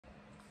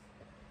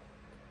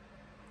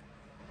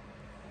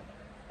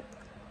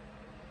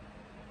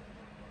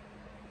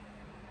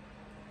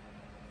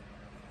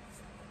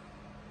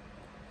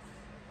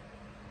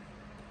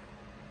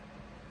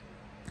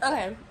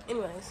Okay,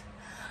 anyways.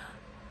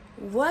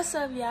 What's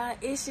up, y'all?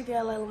 It's your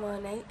girl, Layla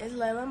Mon'e. It's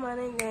Layla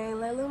Mon'e gang,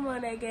 Layla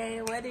Mon'e gang.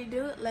 What they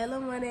do?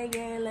 Layla Mon'e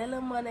gang,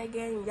 Layla Mon'e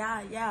gang,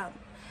 y'all.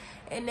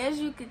 And as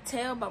you can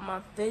tell by my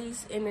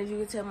face and as you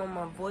can tell by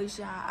my voice,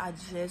 y'all, I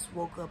just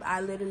woke up. I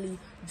literally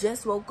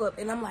just woke up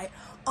and I'm like,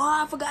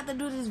 oh, I forgot to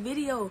do this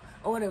video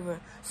or whatever.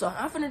 So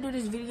I'm finna do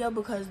this video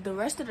because the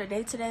rest of the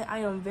day today, I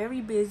am very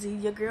busy.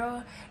 Your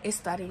girl is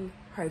starting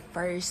her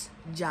first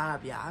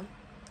job, y'all.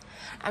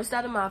 I'm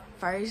starting my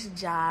first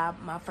job,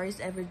 my first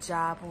ever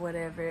job or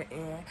whatever,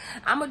 and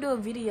I'm gonna do a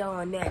video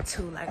on that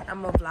too. Like,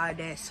 I'm gonna vlog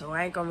that, so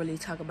I ain't gonna really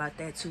talk about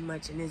that too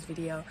much in this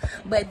video.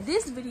 But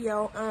this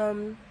video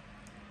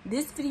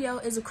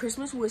is a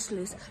Christmas wish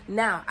list.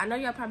 Now, I know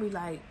y'all probably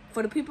like,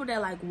 for the people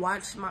that like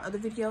watch my other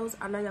videos,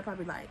 I know y'all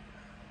probably like,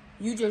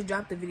 you just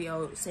dropped the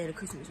video saying a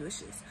Christmas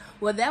wish list.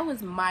 Well, that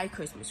was my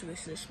Christmas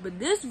wish list. But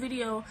this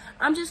video,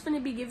 I'm just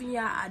finna be giving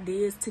y'all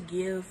ideas to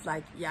give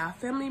like y'all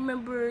family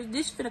members.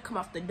 This finna come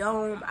off the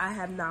dome. I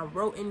have not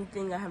wrote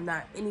anything. I have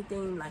not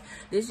anything. Like,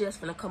 this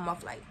just finna come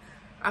off like,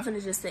 I'm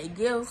finna just say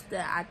gifts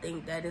that I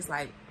think that is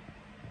like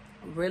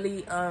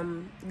really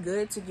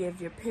good to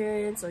give your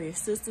parents or your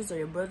sisters or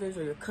your brothers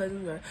or your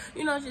cousins, or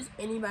you know, just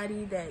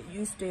anybody that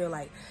you still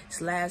like,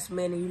 it's last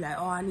minute, you like,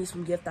 oh, I need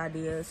some gift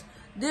ideas.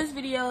 This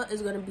video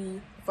is gonna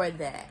be for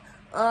that.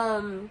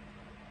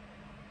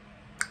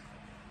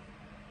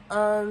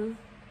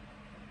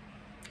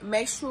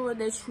 Make sure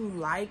that you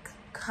like,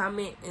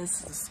 comment, and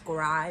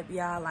subscribe,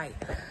 y'all. Like,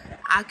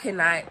 I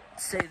cannot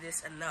say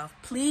this enough.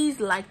 Please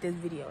like this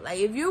video. Like,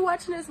 if you're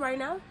watching this right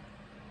now,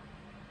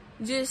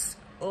 just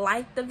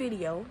like the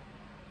video.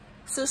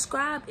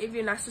 Subscribe if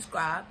you're not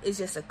subscribed. It's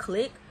just a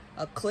click,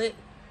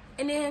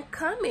 and then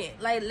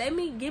comment. Like,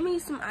 give me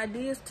some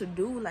ideas to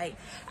do. Like,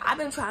 I've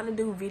been trying to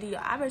do video.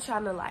 I've been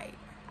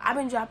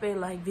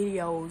dropping like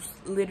videos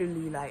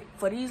literally like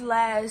for this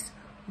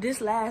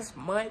last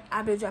month.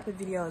 I've been dropping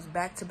videos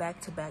back to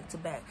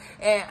back.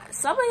 And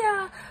some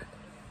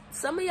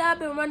of y'all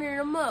been running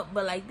them up,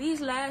 but like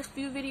these last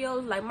few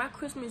videos, like my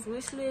Christmas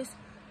wish list,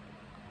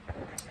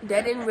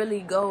 that didn't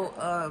really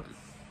go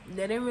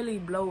they didn't really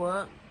blow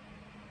up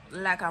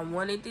like I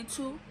wanted it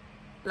to,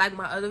 like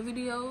my other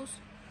videos.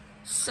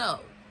 So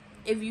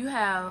if you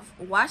have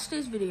watched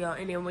this video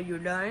and then when you're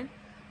done,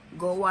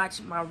 go watch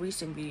my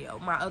recent video,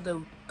 my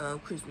other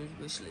Christmas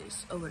wish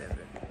list or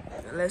whatever.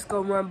 Let's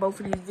go run both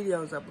of these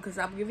videos up because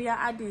I'm giving y'all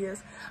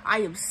ideas. I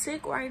am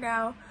sick right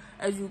now,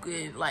 as you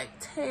can like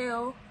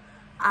tell.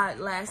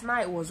 Last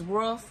night was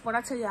rough. When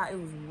I tell y'all, it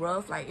was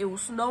rough. Like, it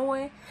was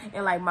snowing,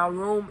 and like my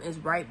room is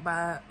right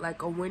by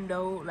like a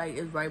window, like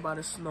it's right by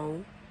the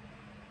snow.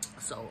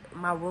 So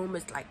my room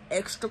is like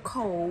extra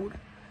cold.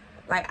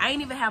 Like, I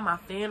ain't even have my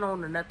fan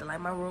on or nothing.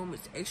 Like, my room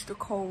is extra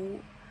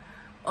cold.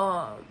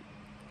 I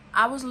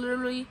was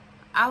literally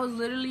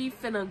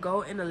finna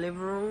go in the living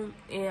room,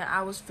 and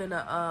I was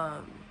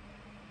finna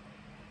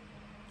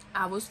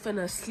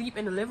sleep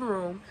in the living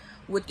room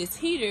with this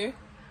heater.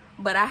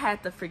 But I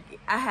had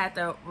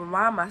to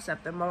remind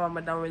myself that my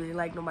mama don't really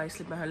like nobody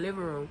sleeping in her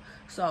living room.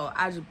 So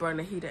I just burned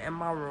the heater in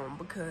my room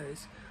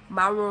because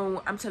my room,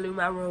 I'm telling you,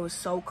 my room is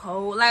so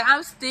cold. Like,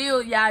 I'm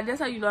still, y'all,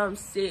 that's how you know I'm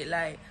sick.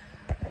 Like,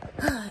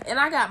 and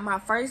I got my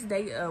first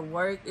day of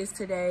work is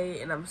today,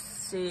 and I'm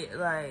sick.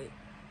 Like,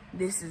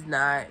 this is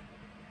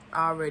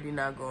already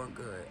not going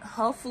good.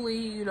 Hopefully,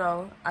 you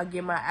know, I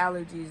get my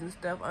allergies and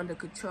stuff under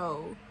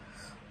control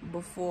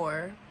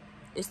before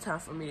it's time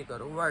for me to go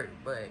to work,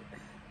 but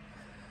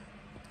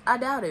I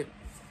doubt it.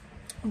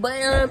 But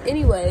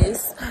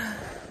anyways,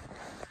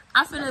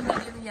 I'm finna be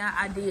giving y'all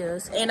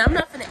ideas, and I'm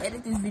not finna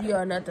edit this video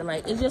or nothing.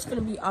 Like, it's just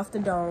finna be off the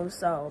dome.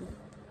 So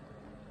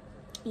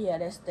yeah,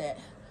 that's that.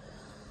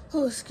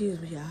 Oh, excuse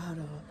me, y'all. Hold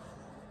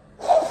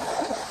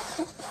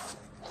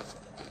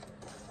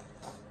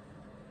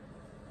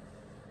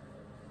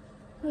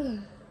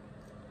on.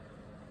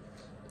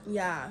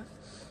 Yeah,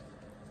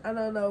 I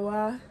don't know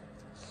why.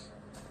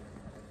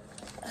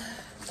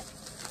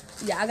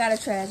 Yeah, I got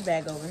a trash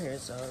bag over here,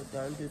 so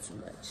don't do too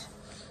much.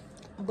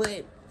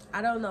 But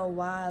I don't know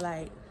why,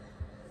 like,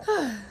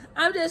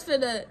 I'm just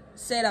finna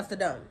say it off the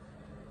dome.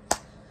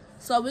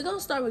 So we're gonna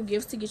start with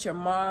gifts to get your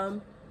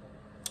mom.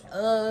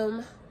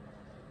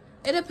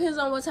 It depends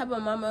on what type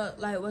of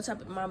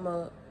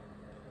mama,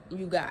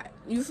 you got.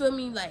 You feel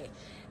me? Like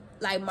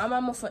my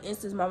mama, for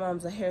instance, my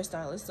mom's a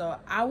hairstylist, so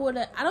I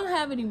don't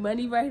have any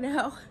money right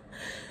now.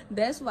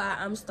 That's why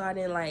I'm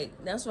starting, like,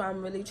 that's why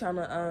I'm really trying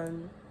to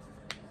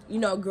you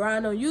know,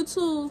 grind on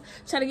YouTube,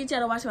 trying to get y'all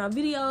to watch my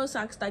videos so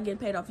I can start getting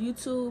paid off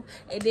YouTube.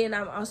 And then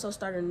I'm also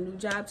starting a new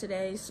job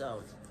today,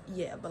 so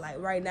yeah. But like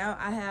right now,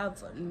 I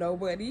have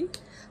nobody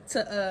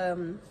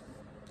to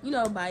you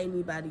know, buy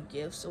anybody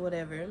gifts or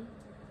whatever.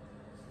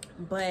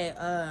 But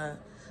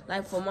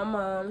like for my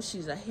mom,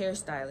 she's a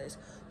hairstylist,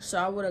 so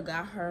I would have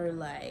got her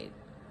like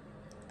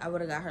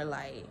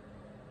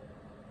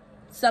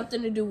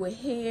something to do with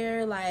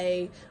hair,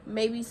 like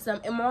maybe some,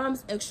 and my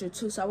mom's extra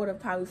too, so I would have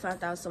probably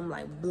found out some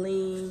like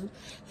bling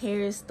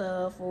hair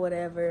stuff or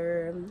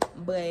whatever.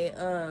 But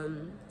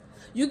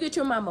You get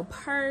your mom a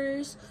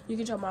purse. You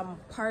get your mom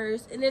a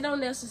purse, and it don't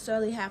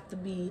necessarily have to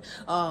be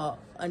a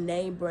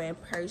name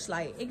brand purse.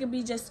 Like, it could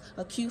be just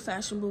a cute,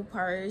 fashionable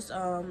purse.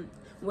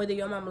 Whether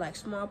your mom like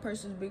small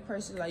purses, big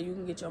purses, like you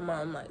can get your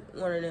mom like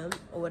one of them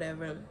or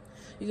whatever.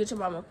 You get your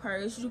mom a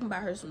purse. You can buy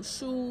her some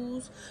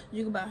shoes.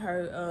 You can buy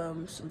her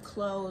some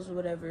clothes or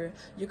whatever.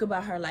 You can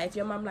buy her, like, if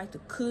your mom like to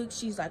cook,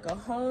 she's like a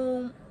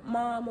home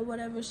mom or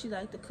whatever, she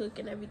like to cook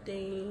and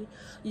everything.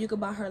 You can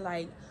buy her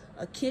like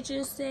a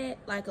kitchen set,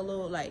 like a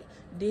little like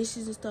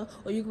dishes and stuff,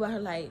 or you can buy her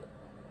like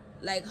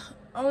I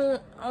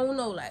don't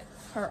know, like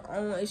her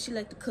own, if she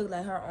like to cook,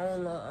 like her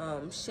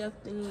own chef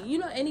thing, you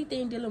know,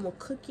 anything dealing with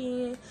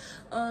cooking.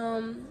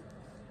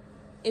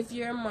 If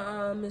your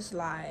mom is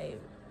like,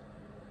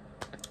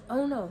 I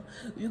don't know,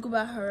 you could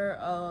buy her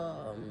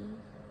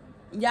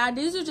yeah,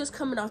 these are just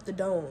coming off the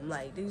dome.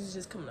 Like, these are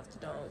just coming off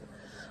the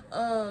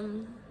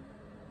dome.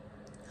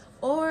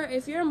 Or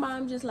if your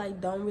mom just like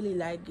don't really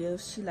like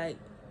gifts, she like,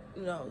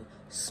 you know,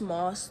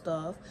 small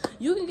stuff,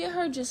 you can get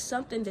her just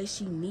something that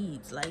she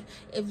needs. Like,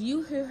 if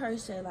you hear her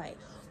say like,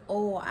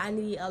 oh, I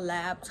need a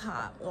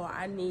laptop, or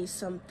I need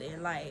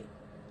something, like,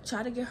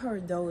 try to get her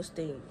those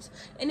things.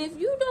 And if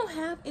you don't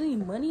have any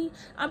money,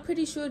 I'm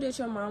pretty sure that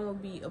your mom will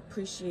be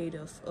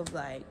appreciative of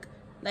like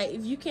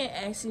if you can't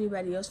ask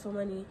anybody else for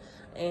money,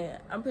 and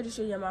I'm pretty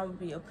sure your mom will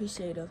be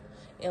appreciative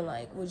and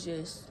like would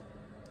just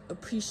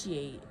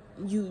appreciate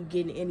you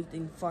getting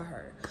anything for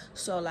her.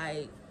 So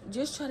like,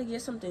 just try to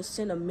get something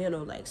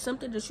sentimental, like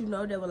something that you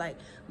know that will like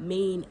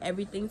mean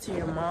everything to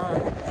your mom.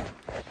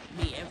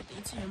 Mean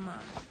everything to your mom.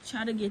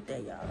 Try to get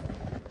that, y'all.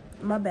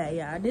 My bad,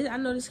 y'all. I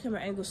know this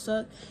camera angle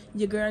suck.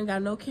 Your girl ain't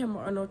got no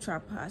camera or no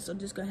tripod, so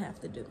this gonna have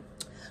to do.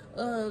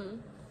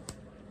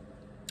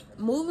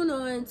 Moving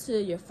on to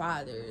your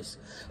fathers.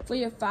 For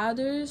your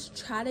fathers,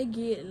 try to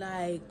get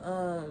like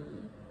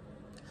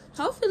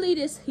hopefully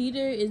this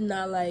heater is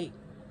not like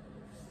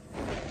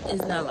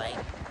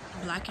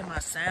blocking my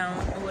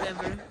sound or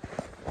whatever.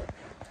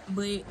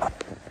 But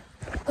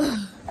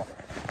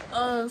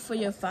for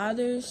your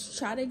fathers,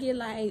 try to get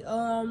like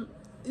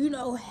you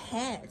know,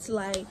 hats.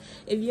 Like,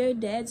 if your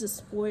dad's a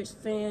sports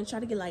fan, try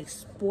to get like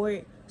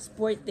sport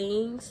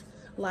things,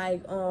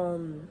 like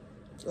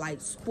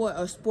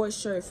sports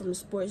shirt from the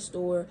sports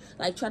store.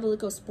 Like, try to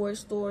look up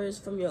sports stores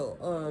from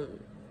your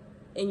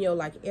in your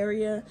like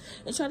area,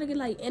 and try to get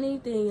like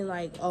anything,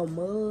 like a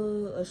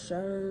mug, a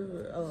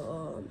shirt,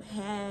 a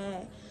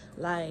hat,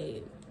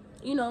 like,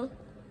 you know,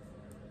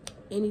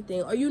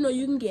 anything. Or, you know,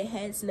 you can get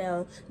hats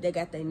now that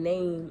got their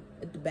name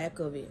at the back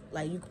of it.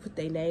 Like, you can put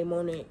their name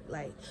on it.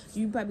 Like,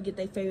 you probably get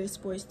their favorite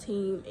sports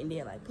team and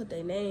then like put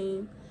their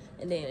name,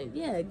 and then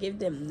yeah, give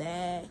them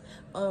that.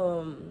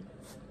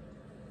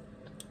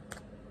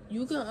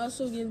 You can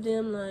also give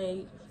them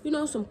like, you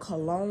know, some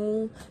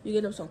cologne. You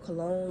get them some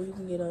cologne. You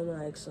can get them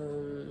like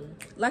some,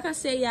 like I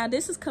said, y'all,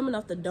 this is coming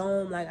off the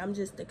dome. Like, I'm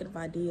just thinking of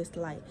ideas to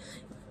like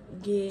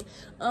get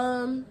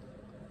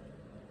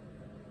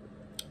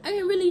I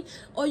can really,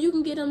 or you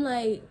can get them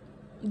like,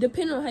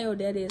 depending on how your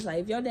dad is. Like,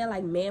 if your dad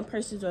like man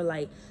purses, or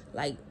like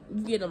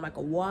you get them like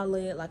a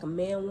wallet, like a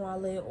man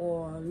wallet,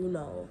 or, you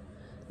know,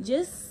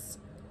 just,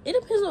 it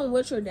depends on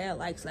what your dad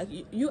likes. Like,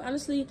 you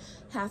honestly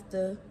have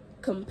to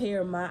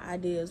compare my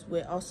ideas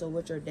with also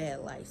what your dad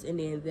likes, and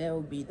then that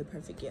will be the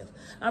perfect gift.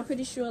 I'm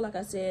pretty sure, like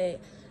I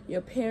said,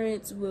 your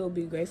parents will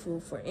be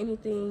grateful for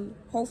anything.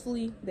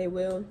 Hopefully they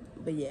will.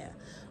 But yeah,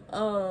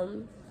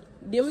 then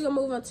we're gonna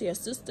move on to your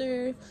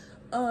sister.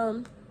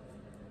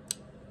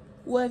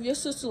 Well, if your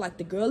sister like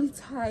the girly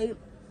type,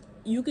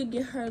 you could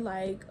get her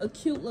like a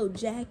cute little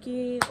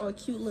jacket or a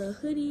cute little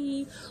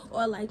hoodie,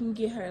 or like you can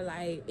get her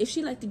like, if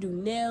she like to do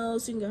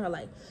nails, you can get her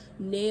like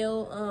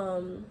nail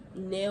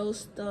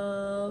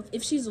stuff.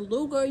 If she's a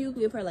little girl, you can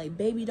give her like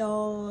baby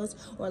dolls,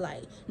 or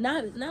like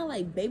not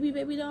like baby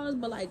dolls,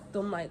 but like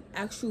them like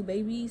actual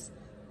babies.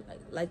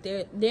 Like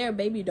they're a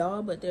baby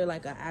doll, but they're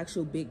like an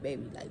actual big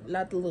baby, like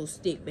not the little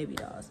stick baby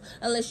dolls.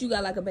 Unless you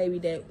got like a baby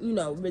that, you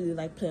know, really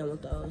like playing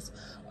with those.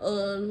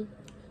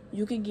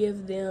 You can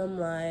give them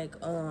like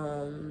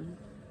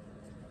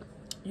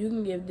you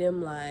can give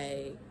them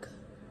like,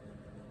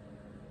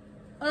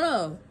 I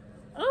don't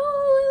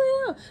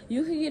really know.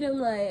 You can get them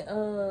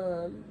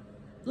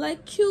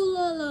like cute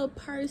little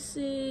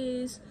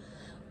purses.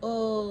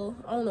 Oh,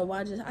 I don't know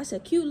why I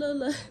said cute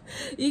little.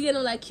 You get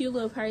them like cute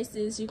little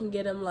purses. You can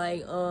get them like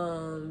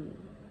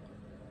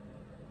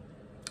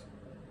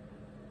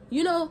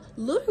you know,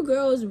 little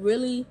girls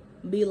really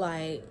be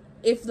like,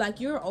 if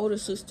like you're an older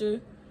sister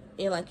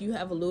and like you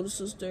have a little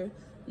sister,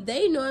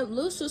 they know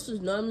little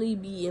sisters normally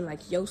be in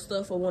like your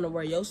stuff or want to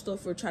wear your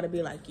stuff or try to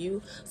be like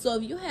you.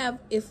 So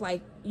if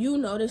like you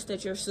notice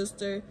that your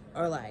sister,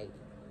 or like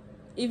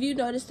if you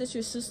notice that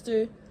your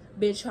sister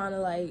been trying to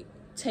like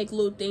take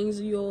little things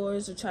of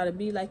yours or try to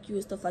be like you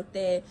and stuff like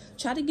that,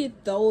 try to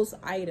get those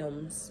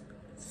items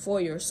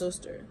for your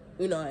sister,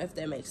 you know, if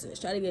that makes sense.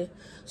 Try to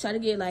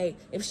get like,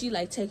 if she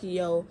like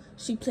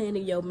she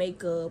planning your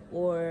makeup,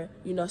 or,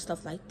 you know,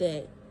 stuff like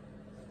that,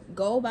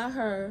 go buy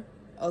her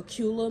a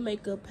cute little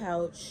makeup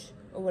pouch,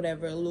 or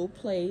whatever, a little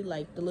play,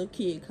 like the little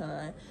kid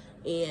kind,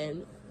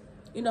 and,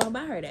 you know,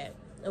 buy her that,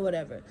 or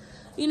whatever,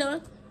 you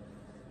know.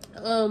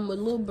 With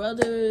little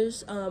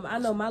brothers, I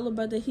know my little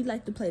brother, he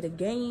liked to play the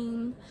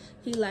game,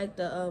 he liked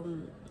the,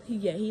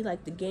 he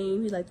liked the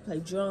game, he liked to play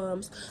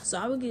drums, so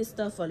I would get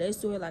stuff for that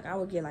store. Like, I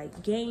would get,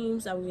 like,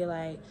 games, I would get,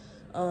 like,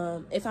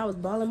 if I was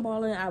balling,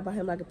 I would buy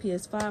him, like, a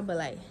PS5, but,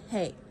 like,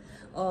 hey,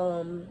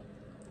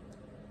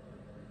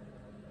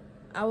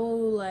 I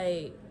will,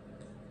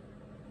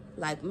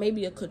 like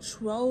maybe a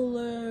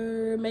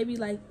controller, maybe,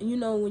 like, you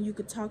know, when you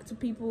could talk to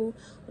people,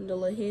 when the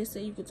little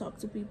headset, you could talk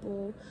to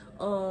people,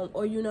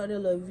 or, you know, the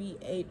little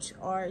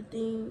VHR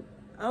thing.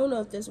 I don't know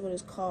if that's what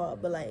it's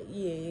called, but, like,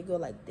 yeah, it go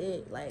like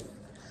that. Like,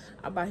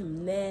 I buy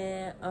him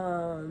that.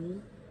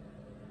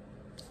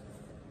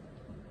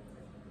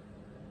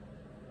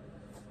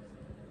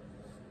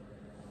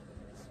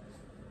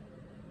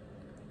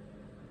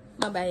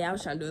 My bad, yeah, I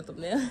was trying to do a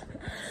thumbnail.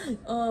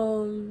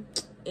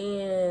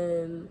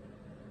 And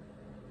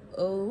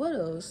what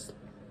else?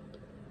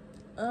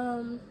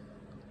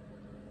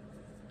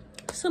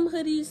 Some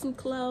hoodies, some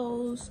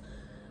clothes,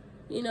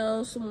 you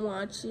know, some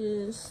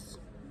watches,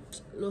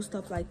 little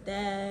stuff like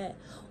that.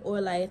 Or,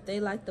 like, if they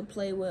like to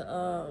play with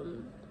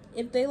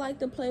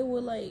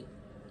like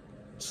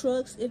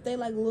trucks, if they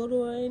like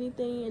little or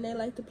anything, and they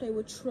like to play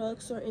with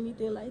trucks or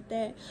anything like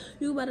that,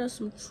 you can buy them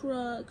some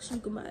trucks. You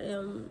can buy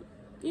them,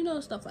 you know,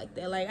 stuff like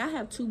that. Like, I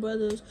have two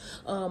brothers.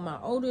 My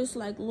oldest,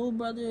 like, little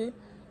brother,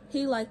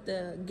 he liked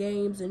the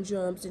games and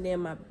drums, and then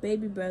my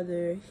baby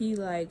brother, he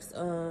likes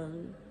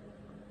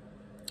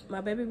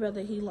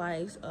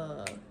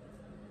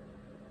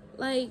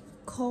like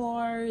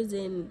cars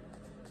and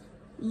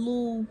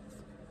little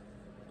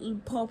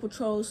Paw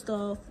Patrol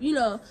stuff. You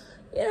know,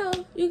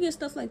 you get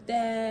stuff like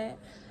that.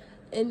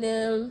 And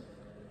then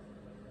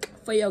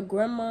for your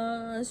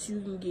grandmas, you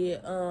can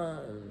get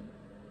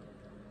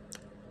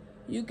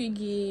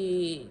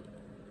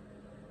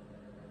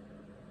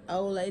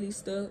old lady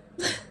stuff.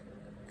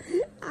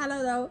 I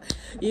don't know.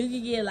 You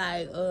can get,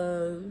 like,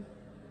 you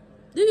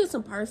get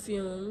some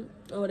perfume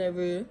or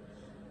whatever.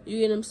 You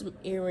get them some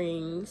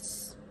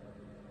earrings.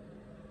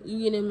 You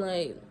get them,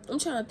 like, I'm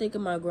trying to think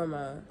of my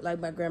grandma, like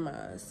my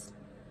grandma's.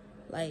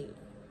 Like,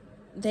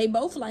 they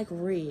both like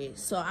red,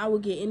 so I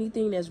would get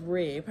anything that's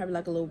red. Probably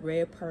like a little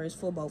red purse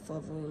for both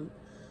of them.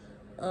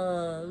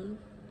 I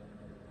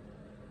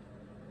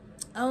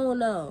don't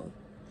know.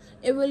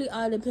 It really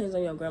all depends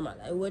on your grandma,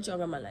 like what your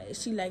grandma like.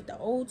 She like the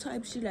old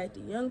type, she like the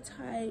young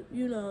type,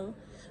 you know.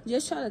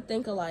 Just try to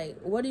think of, like,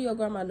 what do your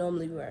grandma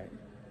normally wear?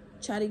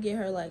 Try to get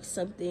her, like,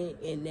 something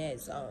in that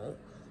zone.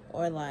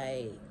 Or,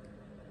 like,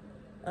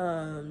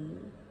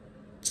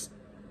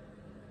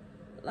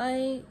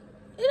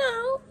 you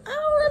know, I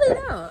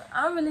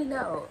don't really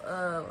know.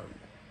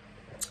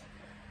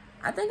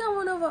 I think I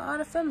went over all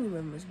the family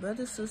members,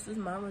 brothers, sisters,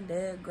 mama,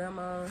 dad,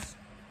 grandmas.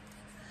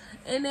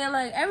 And then,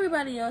 like,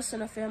 everybody else in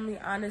the family,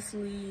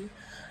 honestly,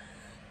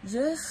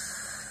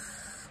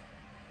 just,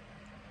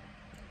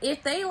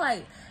 if they,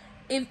 like,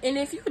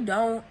 if you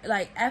don't,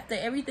 like, after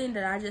everything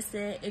that I just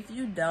said, if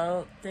you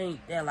don't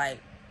think that, like,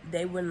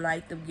 they wouldn't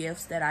like the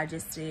gifts that I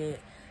just said,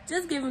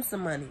 just give them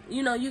some money.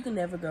 You know, you can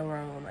never go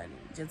wrong with money.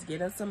 Just get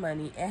them some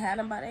money and have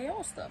them buy their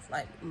own stuff.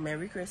 Like,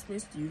 Merry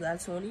Christmas, you got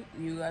 20,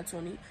 you got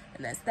 20,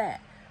 and that's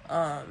that.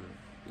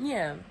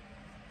 Yeah.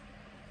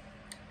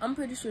 I'm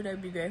pretty sure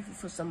they'd be grateful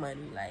for some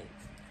money, like,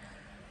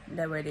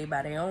 that way they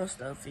buy their own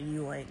stuff, and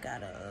you ain't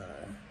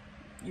gotta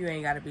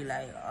be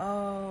like,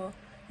 oh,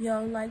 you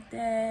don't like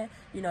that,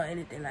 you know,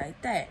 anything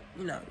like that.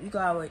 You know, you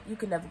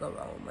can never go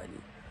wrong with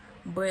money.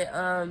 But,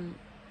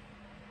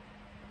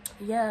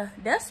 yeah,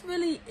 that's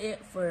really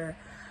it for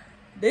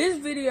this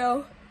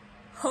video.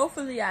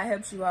 Hopefully I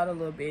helped you out a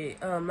little bit.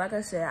 Like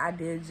I said, I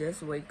did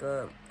just wake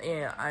up,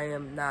 and I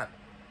am not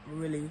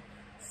really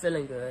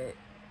feeling good.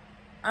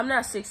 I'm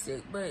not sick,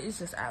 but it's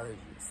just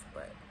allergies.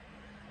 But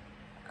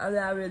I'm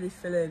not really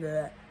feeling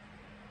good.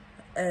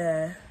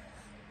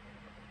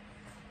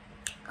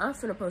 I'm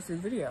finna post this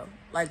video.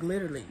 Like,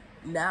 literally,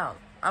 now.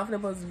 I'm finna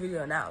post this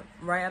video now.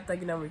 Right after I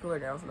get done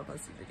recording, I'm finna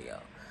post this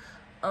video.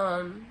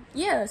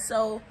 Yeah,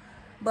 so,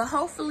 but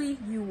hopefully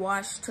you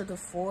watch to the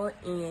full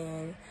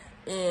end.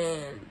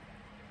 And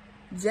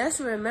just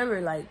remember,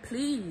 like,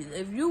 please,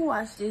 if you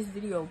watch this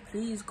video,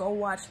 please go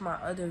watch my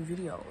other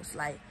videos.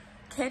 Like,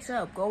 catch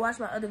up, go watch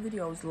my other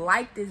videos,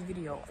 like this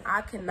video.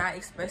 I cannot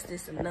express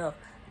this enough.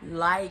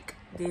 Like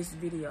this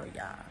video,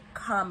 y'all.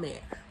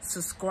 Comment,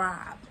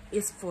 subscribe.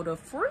 It's for the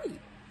free.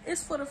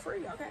 It's for the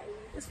free, okay?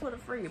 It's for the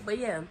free. But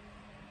yeah,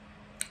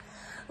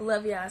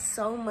 love y'all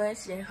so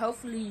much, and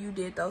hopefully you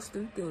did those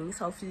 3 things.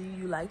 Hopefully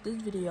you liked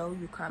this video,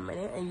 you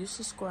commented, and you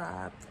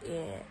subscribed.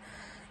 And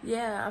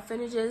yeah, I'm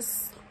finna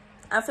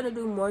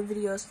do more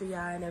videos for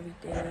y'all and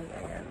everything.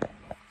 And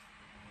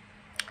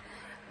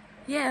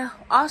yeah,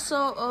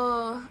 also,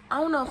 I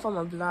don't know if I'm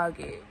gonna vlog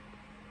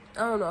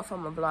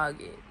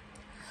it.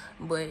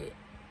 But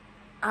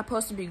I'm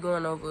supposed to be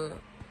going over,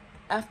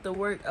 after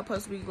work, I'm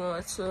supposed to be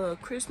going to a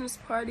Christmas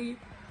party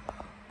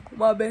with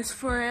my best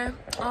friend.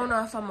 I don't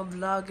know if I'm gonna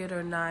vlog it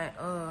or not.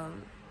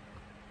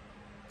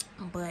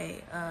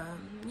 But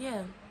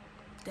yeah,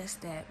 that's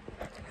that.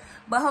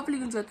 But hopefully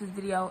you enjoyed this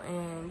video,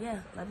 and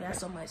yeah, love y'all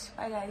so much.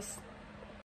 Bye guys.